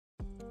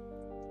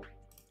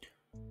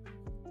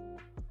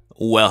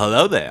Well,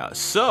 hello there.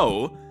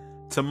 So,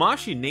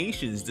 Tamashii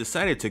Nations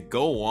decided to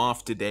go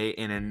off today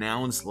and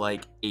announce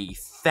like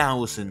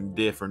 1,000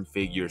 different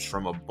figures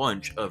from a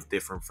bunch of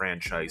different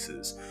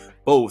franchises,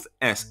 both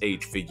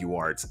SH Figure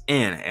Arts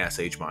and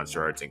SH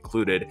Monster Arts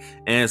included,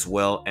 as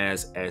well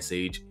as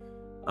SH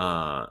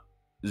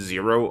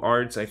Zero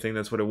Arts. I think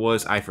that's what it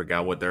was. I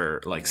forgot what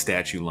their like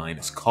statue line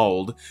is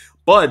called.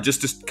 But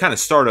just to kind of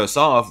start us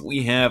off,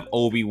 we have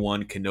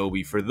Obi-Wan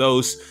Kenobi for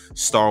those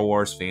Star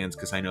Wars fans,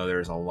 because I know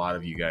there's a lot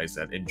of you guys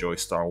that enjoy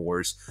Star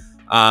Wars.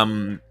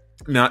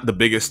 Not the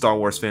biggest Star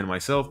Wars fan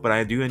myself, but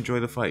I do enjoy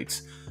the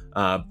fights.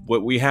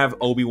 But we have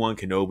Obi-Wan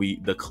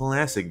Kenobi, the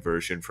classic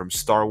version from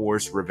Star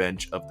Wars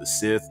Revenge of the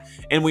Sith,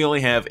 and we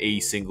only have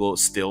a single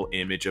still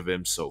image of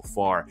him so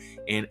far.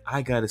 And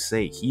I gotta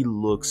say, he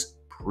looks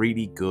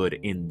pretty good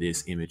in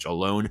this image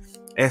alone,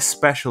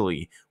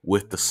 especially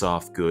with the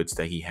soft goods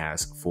that he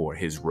has for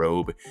his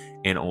robe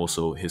and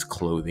also his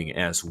clothing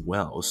as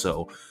well.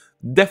 So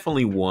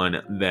definitely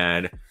one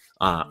that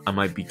I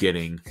might be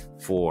getting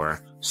for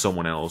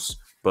someone else,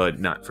 but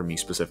not for me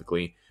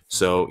specifically.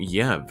 So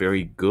yeah,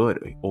 very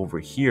good over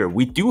here.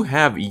 We do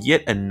have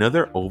yet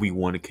another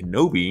Obi-Wan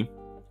Kenobi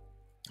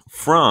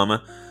from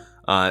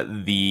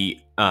the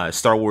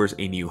Star Wars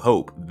A New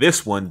Hope.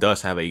 This one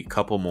does have a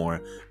couple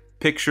more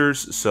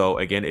pictures, so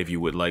again, if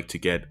you would like to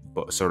get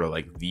sort of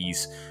like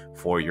these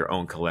for your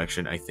own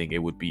collection, I think it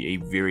would be a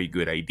very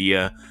good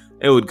idea.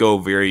 It would go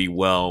very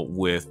well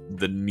with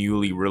the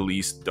newly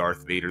released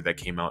Darth Vader that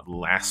came out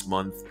last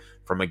month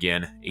from,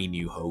 again, A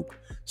New Hope.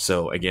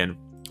 So again,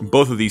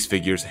 both of these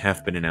figures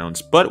have been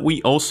announced, but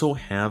we also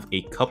have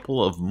a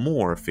couple of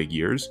more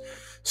figures,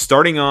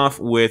 starting off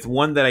with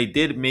one that I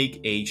did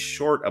make a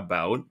short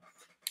about,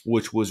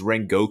 which was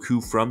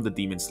Rengoku from the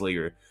Demon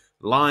Slayer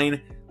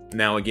line.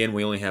 Now, again,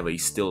 we only have a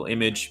still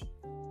image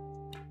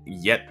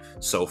yet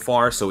so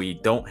far, so we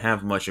don't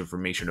have much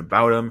information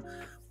about him.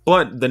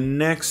 But the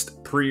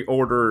next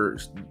pre-order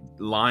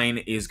line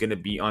is going to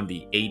be on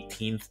the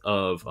 18th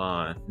of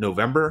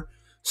November,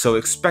 so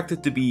expect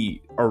it to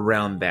be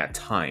around that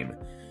time.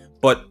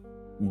 But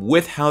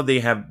with how they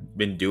have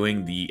been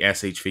doing the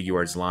SH Figure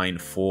Arts line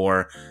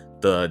for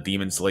the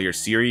Demon Slayer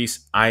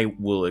series, I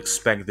will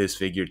expect this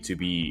figure to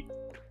be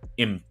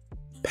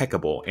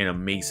impeccable and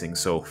amazing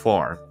so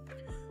far.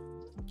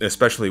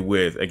 Especially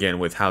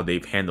with how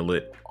they've handled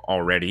it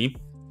already.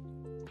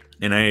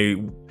 And I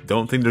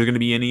don't think there's going to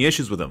be any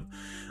issues with them.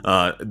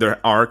 There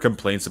are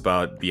complaints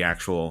about the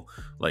actual,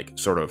 like,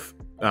 sort of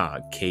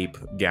cape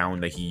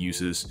gown that he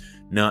uses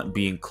not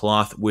being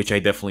cloth, which I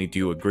definitely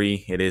do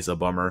agree. It is a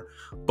bummer.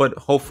 But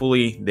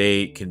hopefully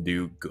they can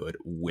do good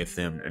with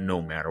him no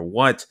matter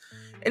what.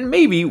 And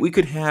maybe we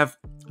could have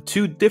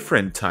two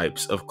different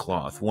types of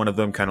cloth. One of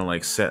them kind of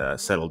like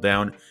settle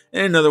down,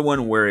 and another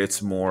one where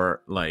it's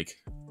more like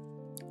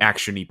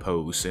actiony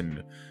pose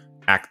and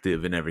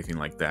active and everything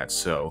like that.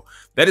 So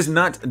that is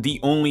not the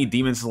only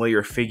Demon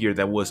Slayer figure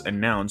that was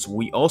announced.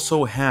 We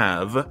also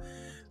have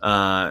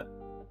I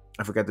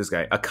forgot this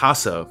guy,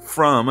 Akasa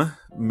from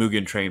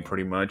Mugen Train,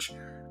 pretty much,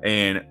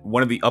 and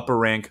one of the upper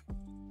rank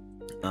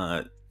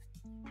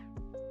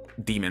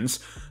demons.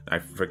 I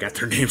forgot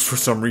their names for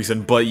some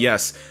reason, but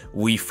yes,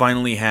 we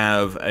finally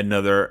have an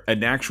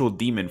actual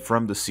demon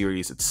from the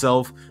series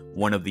itself.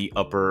 One of the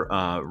upper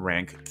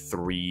rank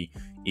 3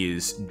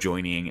 is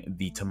joining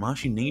the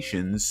Tamashii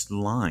Nations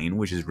line,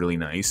 which is really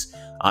nice.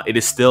 It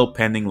is still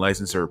pending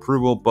licensor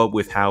approval, but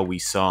with how we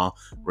saw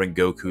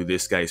Rengoku,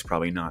 this guy is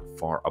probably not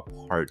far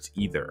apart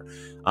either.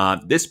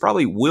 This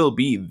probably will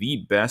be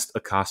the best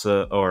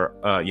Akasa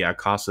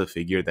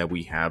figure that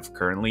we have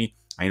currently.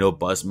 I know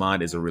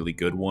Buzzmod is a really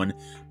good one,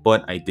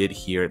 but I did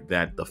hear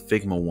that the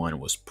Figma one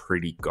was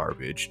pretty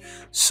garbage.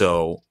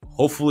 So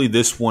hopefully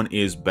this one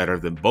is better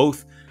than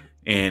both,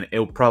 and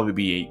it'll probably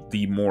be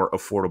the more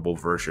affordable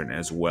version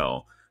as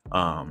well.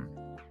 And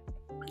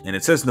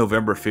it says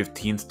November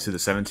 15th to the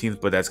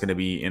 17th, but that's going to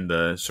be in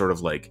the sort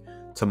of like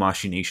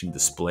Tamashii Nation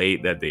display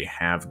that they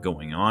have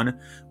going on.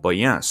 But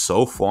yeah,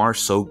 so far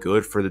so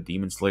good for the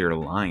Demon Slayer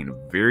line.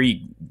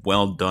 Very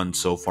well done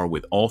so far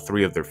with all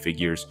 3 of their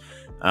figures.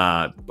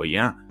 But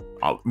yeah,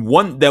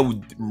 one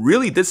that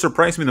really did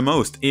surprise me the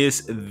most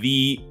is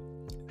the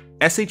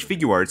SH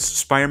Figure Arts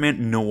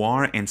Spider-Man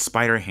Noir and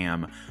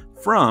Spider-Ham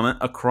from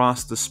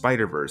Across the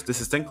Spider-Verse. This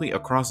is technically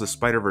Across the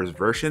Spider-Verse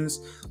versions,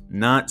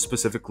 not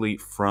specifically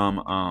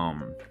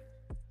from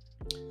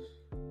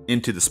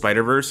Into the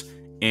Spider-Verse.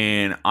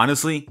 And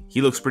honestly,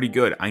 he looks pretty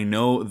good. I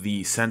know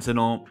the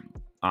Sentinel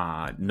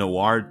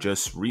Noir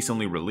just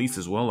recently released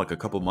as well, like a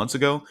couple months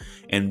ago,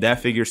 and that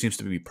figure seems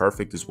to be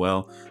perfect as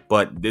well.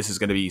 But this is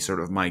going to be sort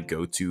of my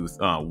go-to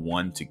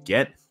one to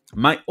get.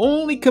 My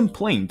only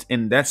complaint,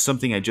 and that's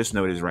something I just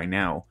noticed right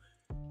now,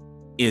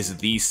 is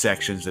these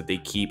sections that they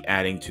keep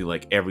adding to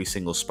like every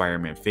single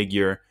Spider-Man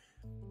figure.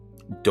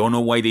 Don't know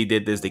why they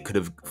did this. They could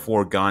have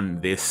foregone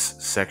this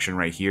section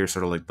right here,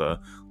 sort of like the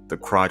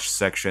crotch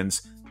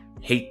sections.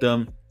 Hate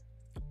them.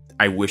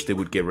 I wish they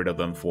would get rid of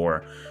them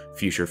for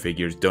future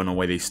figures. Don't know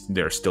why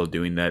they're still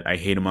doing that. I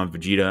hate them on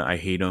Vegeta. I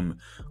hate them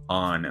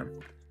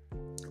on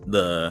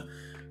the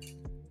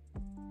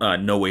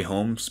No Way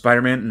Home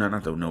Spider-Man. No,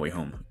 not the No Way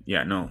Home.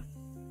 Yeah, no.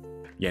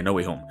 Yeah, No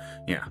Way Home.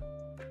 Yeah.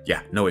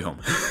 Yeah, No Way Home.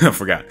 I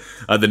forgot.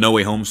 The No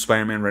Way Home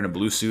Spider-Man red and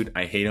blue suit.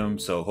 I hate him,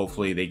 so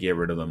hopefully they get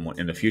rid of them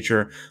in the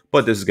future.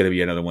 But this is going to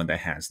be another one that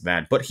has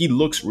that. But he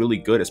looks really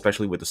good,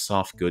 especially with the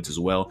soft goods as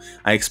well.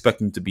 I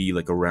expect him to be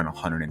like around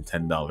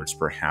 $110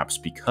 perhaps,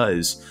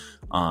 because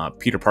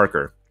Peter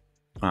Parker,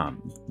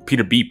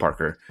 Peter B.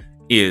 Parker,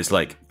 is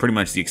like pretty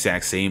much the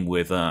exact same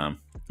with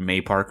May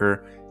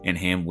Parker and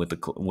him with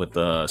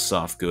the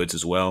soft goods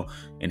as well.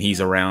 And he's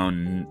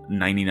around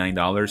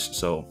 $99,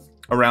 so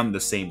around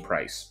the same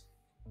price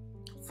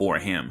for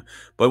him.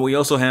 But we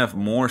also have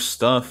more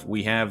stuff.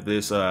 We have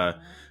this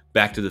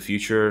Back to the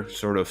Future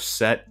sort of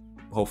set.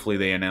 Hopefully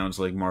they announce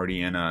like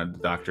Marty and the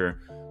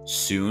Doctor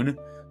soon.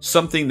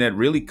 Something that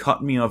really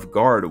caught me off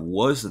guard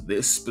was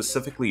this,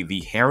 specifically the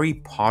Harry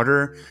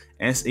Potter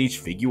SH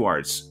figure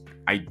arts.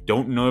 I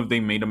don't know if they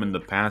made them in the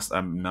past.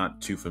 I'm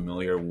not too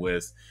familiar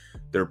with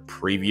their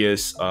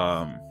previous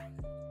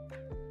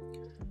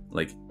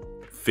like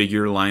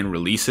figure line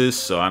releases,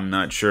 so I'm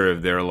not sure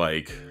if they're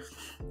like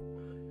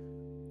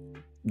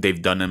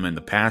they've done them in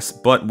the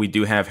past. But we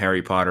do have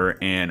Harry Potter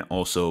and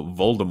also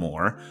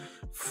Voldemort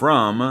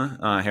from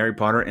Harry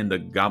Potter and the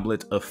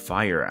Goblet of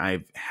Fire.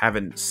 I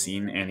haven't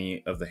seen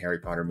any of the Harry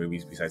Potter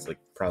movies besides like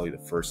probably the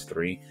first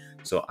 3,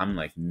 so I'm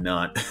like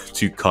not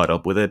too caught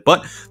up with it,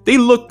 but they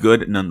look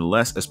good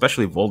nonetheless,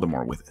 especially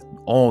Voldemort with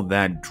all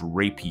that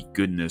drapey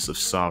goodness of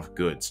soft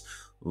goods.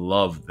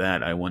 Love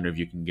that. I wonder if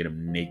you can get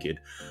him naked.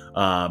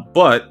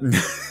 But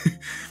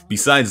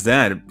besides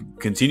that,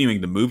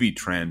 continuing the movie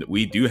trend,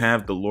 we do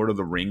have the Lord of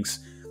the Rings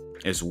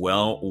as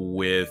well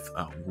with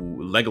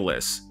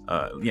Legolas.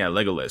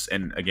 Legolas.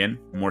 And again,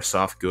 more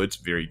soft goods.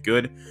 Very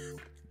good.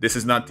 This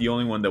is not the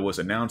only one that was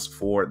announced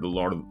for the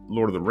Lord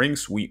of the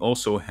Rings. We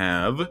also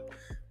have...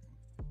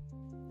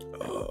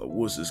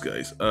 what's this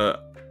guy's?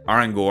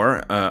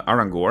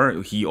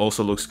 Aragorn. He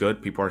also looks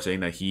good. People are saying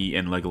that he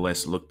and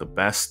Legolas look the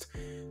best.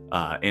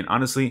 And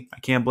honestly, I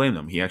can't blame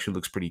them. He actually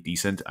looks pretty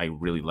decent. I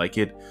really like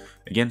it.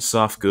 Again,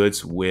 soft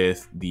goods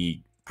with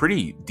the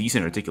pretty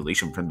decent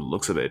articulation from the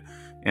looks of it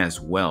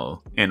as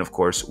well. And of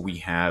course, we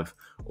have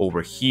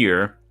over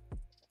here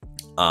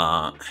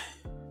Frodo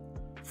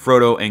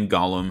and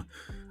Gollum.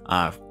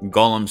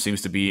 Gollum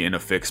seems to be in a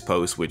fixed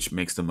pose, which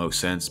makes the most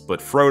sense. But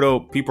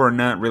Frodo, people are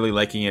not really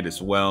liking it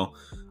as well.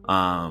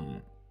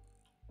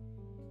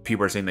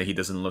 People are saying that he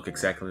doesn't look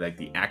exactly like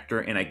the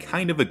actor, and I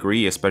kind of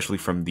agree, especially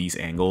from these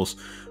angles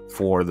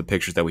for the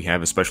pictures that we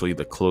have, especially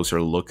the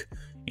closer look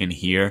in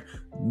here.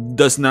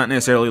 Does not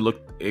necessarily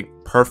look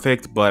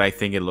perfect, but I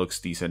think it looks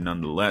decent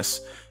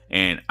nonetheless.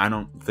 And I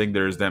don't think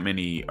there's that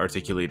many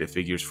articulated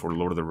figures for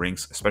Lord of the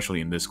Rings, especially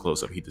in this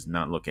close-up. He does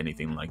not look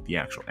anything like the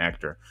actual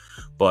actor.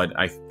 But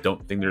I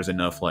don't think there's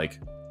enough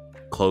like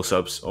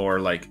close-ups or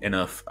like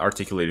enough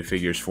articulated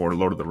figures for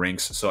Lord of the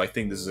Rings. So I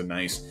think this is a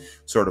nice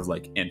sort of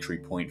like entry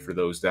point for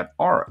those that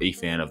are a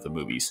fan of the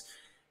movies.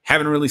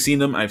 Haven't really seen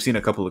them. I've seen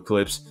a couple of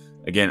clips.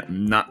 Again,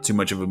 not too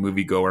much of a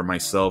moviegoer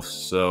myself,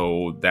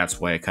 so that's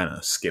why I kind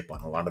of skip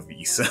on a lot of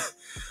these.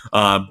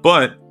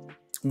 But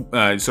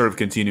sort of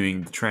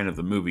continuing the trend of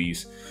the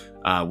movies,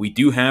 we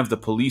do have the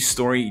Police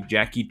Story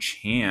Jackie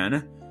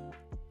Chan,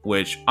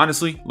 which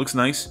honestly looks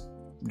nice.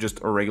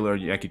 Just a regular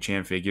Jackie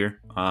Chan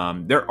figure.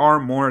 There are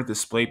more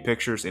display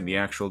pictures in the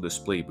actual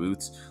display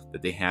booths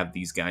that they have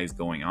these guys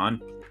going on.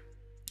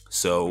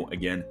 So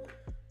again,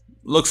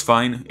 looks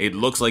fine. It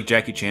looks like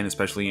Jackie Chan,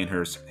 especially in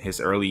his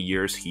early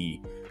years.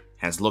 He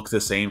has looked the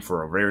same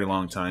for a very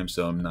long time,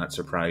 so I'm not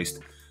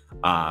surprised.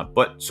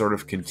 But sort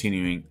of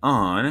continuing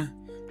on,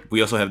 we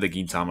also have the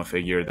Gintama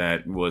figure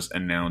that was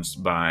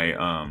announced by,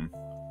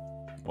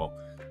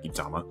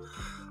 Gintama,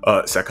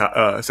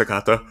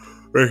 Sakata,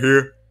 right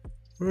here.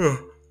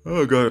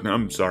 Oh god,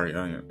 I'm sorry.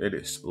 It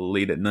is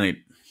late at night.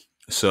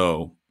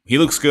 So, he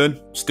looks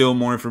good. Still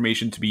more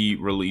information to be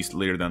released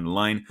later down the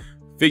line.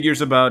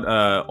 Figures about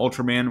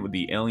Ultraman with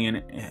the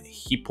alien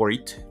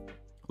Hippolyte.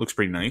 Looks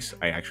pretty nice.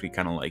 I actually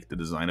kind of like the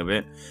design of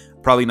it.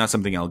 Probably not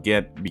something I'll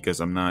get because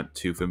I'm not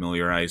too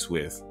familiarized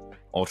with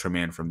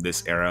Ultraman from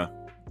this era.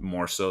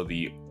 More so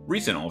the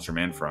recent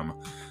Ultraman from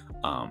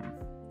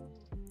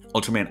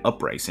Ultraman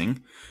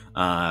Uprising.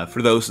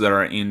 For those that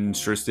are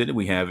interested,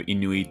 we have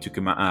Inui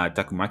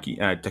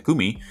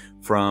Takumi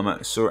from,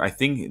 so I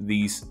think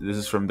this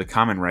is from the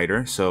Kamen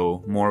Rider,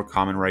 so more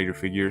Kamen Rider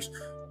figures.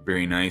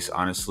 Very nice,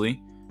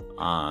 honestly.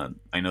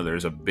 I know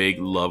there's a big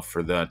love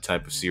for that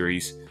type of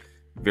series.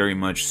 Very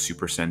much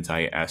Super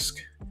Sentai-esque.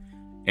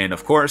 And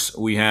of course,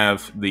 we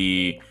have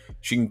the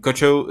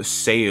Shinkocho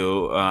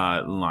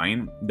Seiyo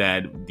line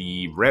that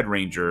the Red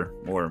Ranger,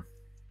 or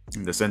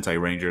the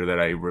Sentai Ranger that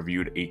I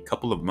reviewed a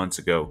couple of months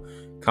ago,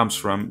 comes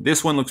from.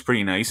 This one looks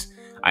pretty nice.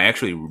 I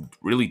actually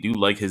really do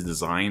like his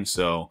design,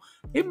 so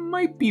it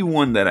might be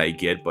one that I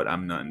get, but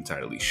I'm not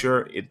entirely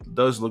sure. It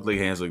does look like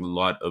it has a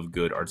lot of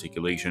good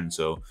articulation,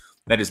 so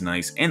that is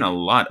nice. And a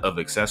lot of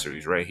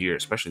accessories right here,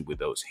 especially with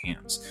those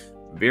hands.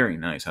 Very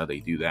nice how they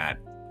do that.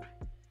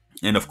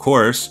 And of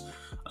course,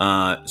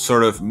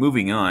 Sort of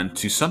moving on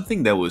to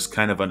something that was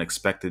kind of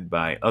unexpected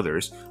by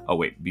others. Oh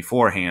wait,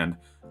 beforehand,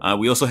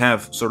 we also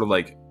have sort of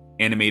like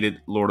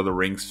animated Lord of the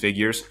Rings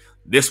figures.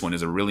 This one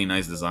is a really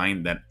nice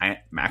design that I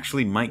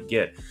actually might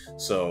get.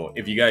 So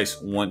if you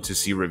guys want to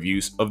see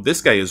reviews of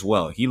this guy as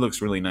well, he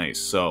looks really nice.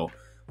 So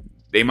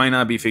they might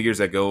not be figures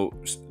that go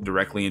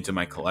directly into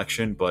my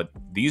collection, but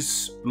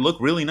these look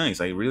really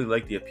nice. I really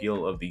like the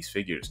appeal of these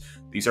figures.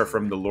 These are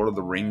from the Lord of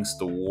the Rings,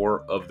 The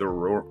War of the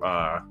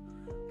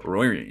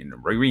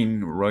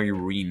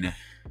Rohirrim.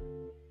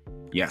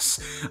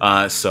 Yes.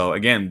 So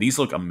again, these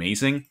look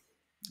amazing.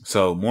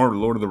 So more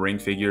Lord of the Ring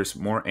figures,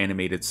 more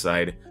animated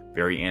side,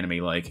 very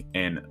anime-like,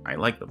 and I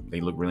like them.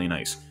 They look really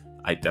nice.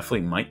 I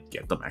definitely might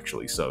get them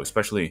actually. So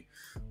especially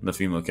the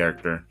female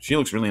character, she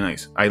looks really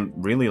nice. I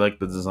really like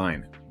the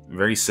design.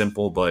 Very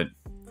simple, but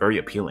very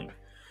appealing.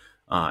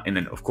 And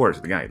then, of course,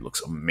 the guy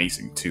looks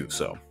amazing, too.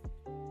 So,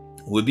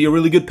 would be a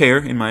really good pair,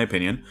 in my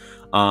opinion.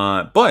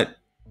 But,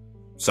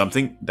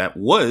 something that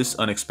was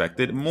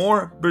unexpected,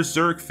 more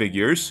Berserk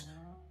figures.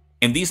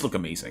 And these look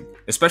amazing.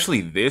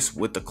 Especially this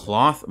with the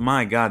cloth.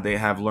 My god, they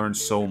have learned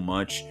so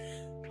much.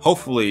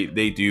 Hopefully,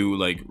 they do,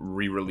 like,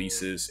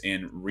 re-releases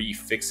and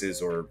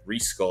re-fixes or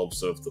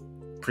re-sculpts of the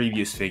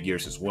previous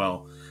figures as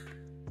well.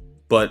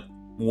 But,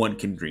 one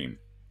can dream.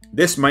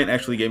 This might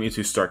actually get me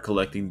to start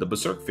collecting the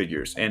Berserk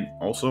figures and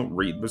also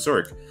read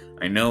Berserk.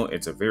 I know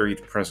it's a very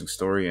depressing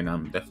story and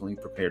I'm definitely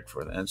prepared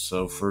for that,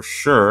 so for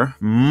sure,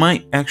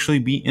 might actually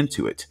be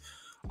into it.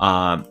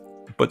 But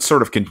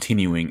sort of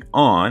continuing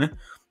on,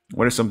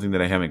 what is something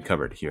that I haven't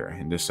covered here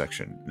in this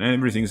section?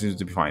 Everything seems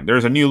to be fine.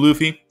 There's a new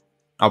Luffy.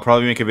 I'll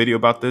probably make a video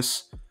about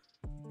this,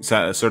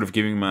 sort of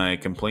giving my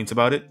complaints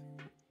about it.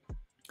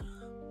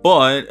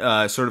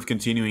 But sort of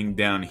continuing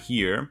down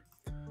here,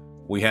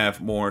 we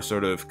have more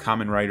sort of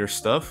Kamen Rider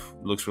stuff.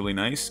 Looks really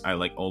nice. I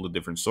like all the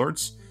different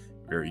sorts.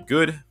 Very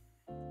good.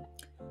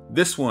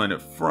 This one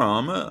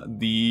from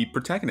the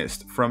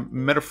protagonist from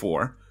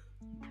Metaphor.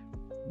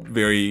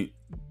 Very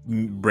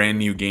brand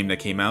new game that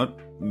came out.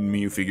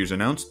 New figures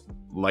announced.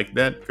 Like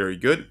that. Very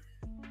good.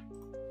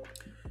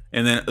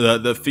 And then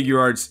the Figure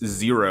Arts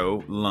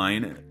Zero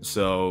line.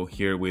 So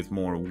here with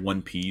more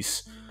One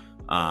Piece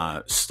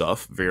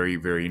stuff. Very,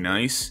 very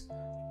nice.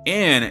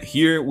 And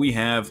here we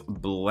have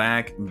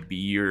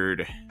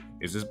Blackbeard.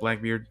 Is this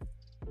Blackbeard?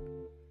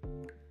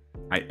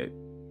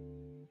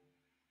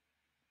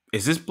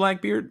 Is this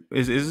Blackbeard?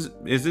 Is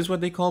this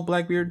what they call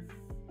Blackbeard?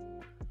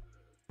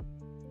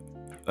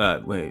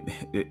 Wait.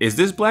 Is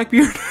this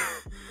Blackbeard?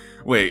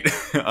 Wait.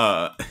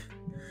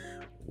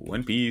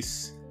 One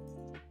Piece.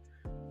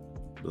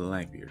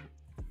 Blackbeard.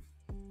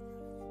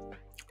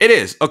 It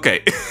is.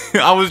 Okay.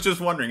 I was just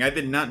wondering. I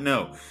did not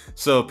know.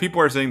 So people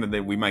are saying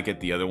that we might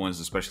get the other ones,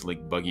 especially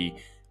like Buggy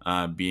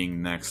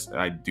being next.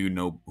 I do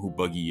know who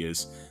Buggy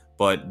is.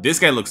 But this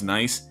guy looks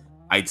nice.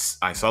 I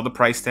saw the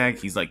price tag.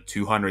 He's like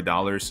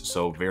 $200.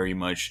 So very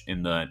much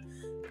in the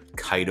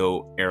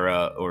Kaido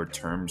era or in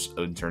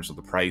terms of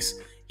the price.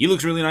 He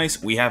looks really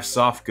nice. We have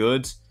soft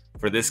goods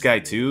for this guy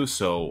too.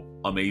 So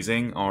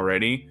amazing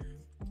already.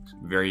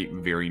 Very,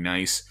 very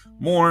nice.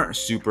 More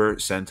Super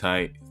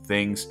Sentai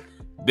things.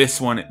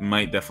 This one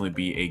might definitely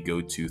be a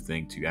go-to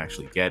thing to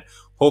actually get.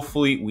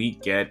 Hopefully we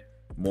get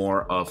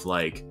more of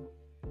like,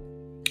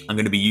 I'm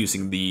going to be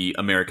using the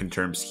American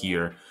terms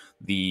here.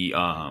 The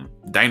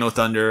Dino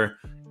Thunder,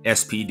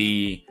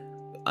 SPD,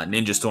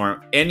 Ninja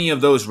Storm, any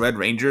of those Red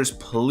Rangers,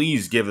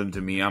 please give them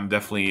to me. I'm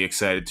definitely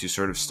excited to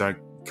sort of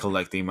start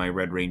collecting my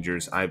Red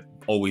Rangers. I've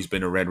always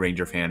been a Red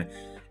Ranger fan.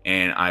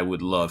 And I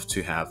would love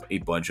to have a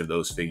bunch of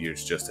those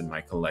figures just in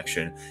my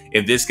collection.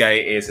 If this guy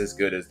is as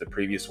good as the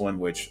previous one,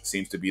 which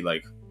seems to be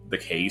like the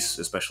case,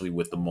 especially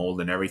with the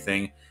mold and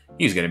everything,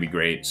 he's going to be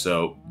great.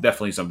 So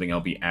definitely something I'll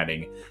be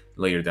adding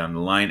later down the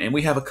line. And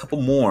we have a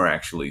couple more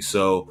actually.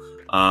 So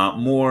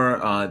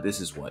more, this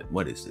is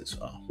what is this?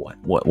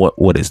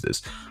 What is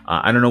this?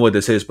 I don't know what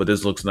this is, but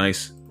this looks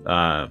nice.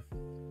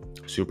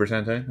 Super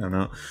Sentai? I don't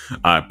know.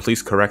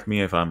 Please correct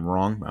me if I'm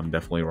wrong. I'm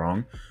definitely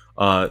wrong.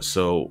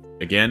 So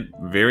again,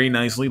 very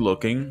nicely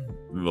looking,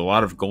 a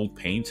lot of gold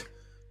paint.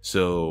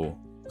 So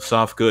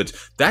soft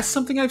goods. That's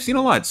something I've seen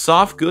a lot.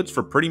 Soft goods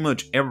for pretty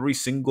much every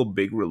single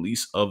big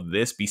release of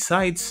this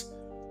besides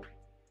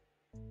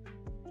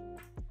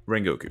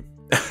Rengoku.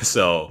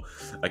 So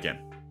again,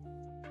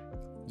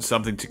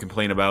 something to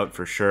complain about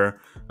for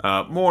sure.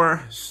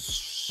 More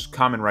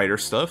Kamen Rider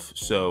stuff.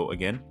 So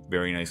again,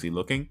 very nicely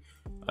looking.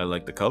 I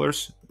like the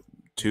colors.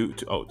 Two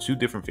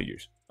different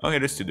figures. Okay,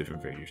 there's two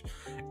different figures.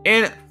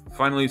 And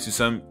finally, to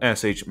some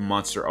SH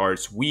Monster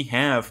Arts, we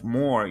have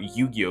more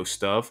Yu-Gi-Oh!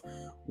 Stuff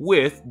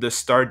with the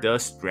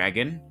Stardust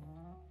Dragon.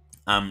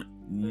 I'm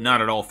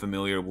not at all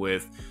familiar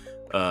with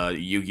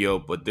Yu-Gi-Oh!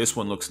 But this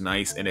one looks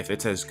nice, and if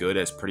it's as good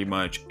as pretty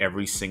much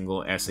every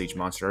single SH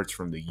Monster Arts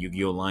from the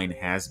Yu-Gi-Oh! Line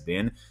has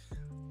been,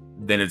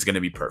 then it's going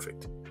to be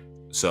perfect.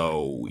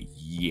 So,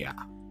 yeah.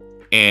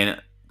 And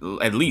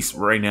at least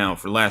right now,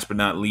 for last but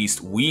not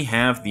least, we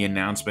have the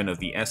announcement of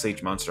the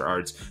SH Monster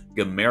Arts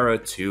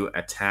Gamera 2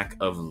 Attack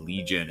of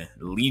Legion.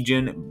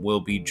 Legion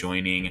will be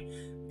joining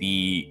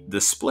the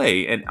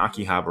display in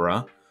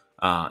Akihabara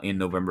in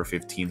November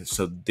 15th.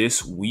 So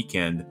this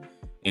weekend,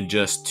 in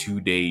just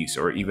 2 days,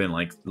 or even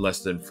like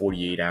less than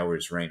 48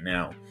 hours right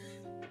now.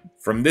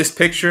 From this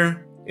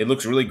picture, it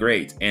looks really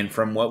great. And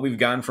from what we've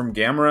gotten from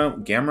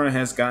Gamera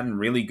has gotten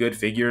really good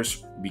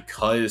figures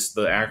because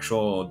the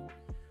actual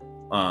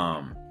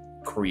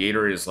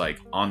creator is like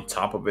on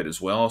top of it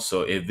as well.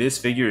 So if this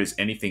figure is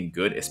anything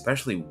good,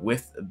 especially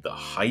with the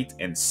height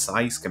and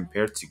size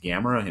compared to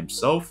Gamera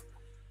himself,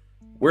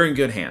 we're in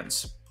good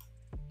hands.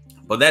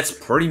 But that's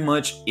pretty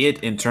much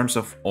it in terms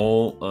of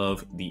all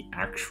of the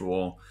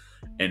actual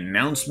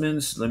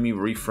announcements. Let me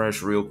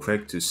refresh real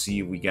quick to see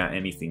if we got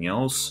anything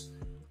else.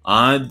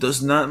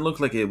 Does not look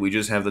like it. We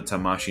just have the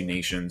Tamashii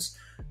Nations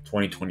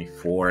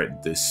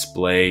 2024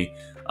 display.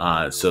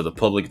 So the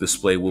public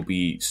display will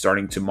be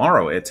starting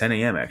tomorrow at 10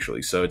 a.m.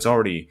 actually. So it's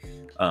already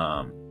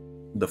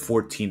the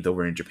 14th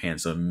over in Japan.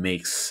 So it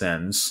makes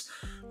sense.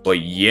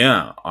 But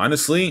yeah,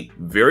 honestly,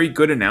 very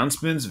good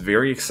announcements.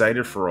 Very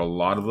excited for a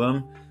lot of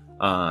them.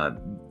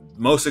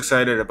 Most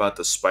excited about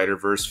the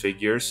Spider-Verse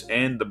figures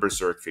and the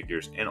Berserk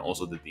figures and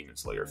also the Demon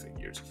Slayer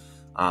figures.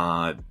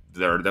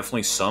 There are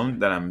definitely some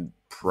that I'm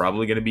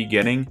probably going to be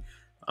getting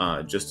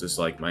just as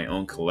like my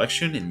own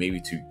collection and maybe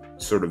to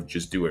sort of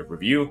just do a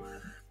review.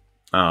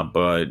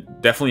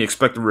 But definitely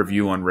expect a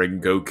review on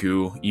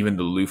Rengoku, even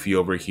the Luffy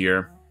over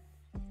here,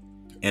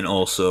 and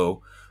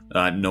also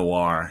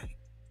Noir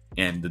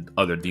and the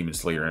other Demon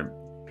Slayer and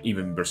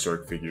even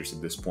Berserk figures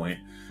at this point.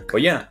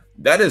 But yeah,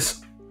 that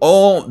is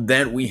all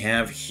that we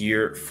have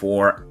here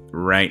for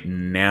right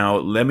now.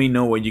 Let me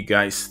know what you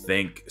guys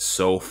think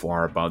so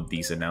far about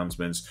these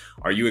announcements.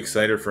 Are you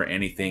excited for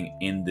anything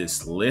in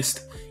this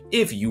list?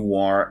 If you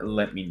are,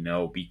 let me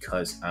know,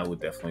 because I would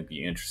definitely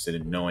be interested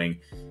in knowing.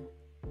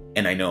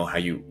 And I know how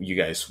you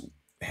guys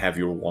have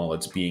your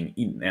wallets being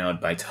eaten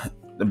out by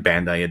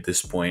Bandai at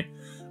this point.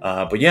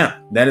 But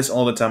yeah, that is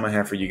all the time I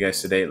have for you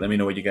guys today. Let me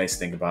know what you guys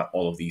think about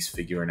all of these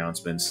figure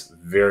announcements.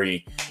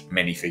 Very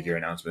many figure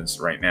announcements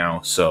right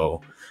now.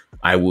 So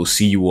I will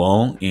see you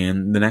all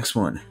in the next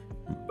one.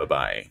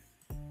 Bye-bye.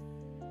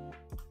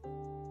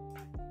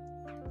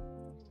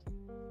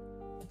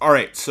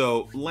 Alright,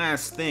 so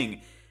last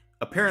thing.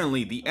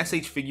 Apparently, the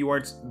SH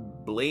Figuarts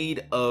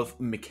Blade of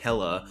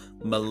Miquella,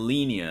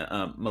 Malenia,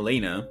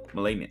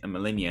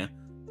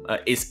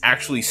 is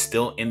actually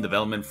still in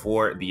development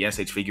for the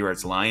SH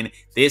Figuarts line.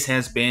 This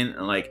has been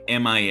like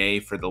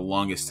MIA for the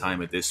longest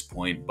time at this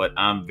point, but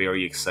I'm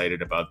very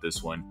excited about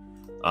this one.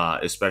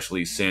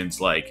 Especially since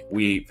like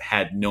we've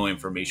had no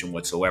information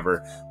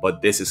whatsoever,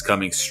 but this is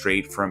coming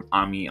straight from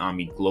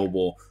Ami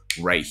Global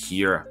right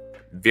here.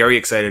 Very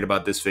excited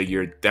about this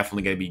figure.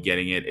 Definitely going to be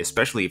getting it,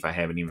 especially if I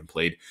haven't even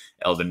played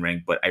Elden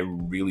Ring, but I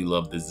really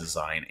love this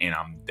design and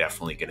I'm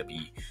definitely going to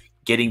be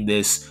getting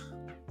this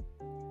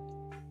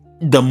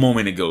the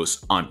moment it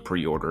goes on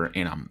pre-order,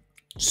 and I'm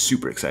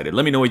super excited.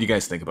 Let me know what you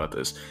guys think about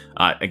this.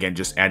 Again,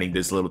 just adding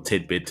this little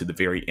tidbit to the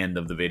very end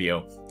of the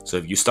video. So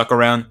if you stuck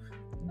around,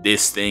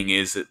 this thing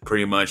is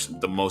pretty much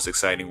the most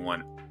exciting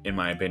one, in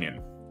my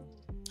opinion.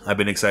 I've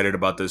been excited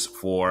about this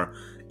for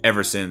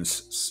ever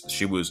since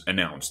she was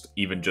announced,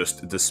 even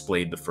just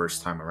displayed the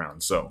first time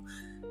around. So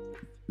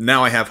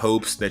now I have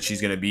hopes that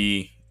she's going to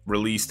be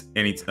released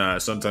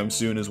sometime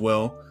soon as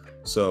well.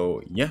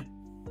 So yeah,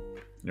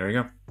 there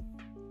you go.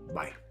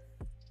 Bye.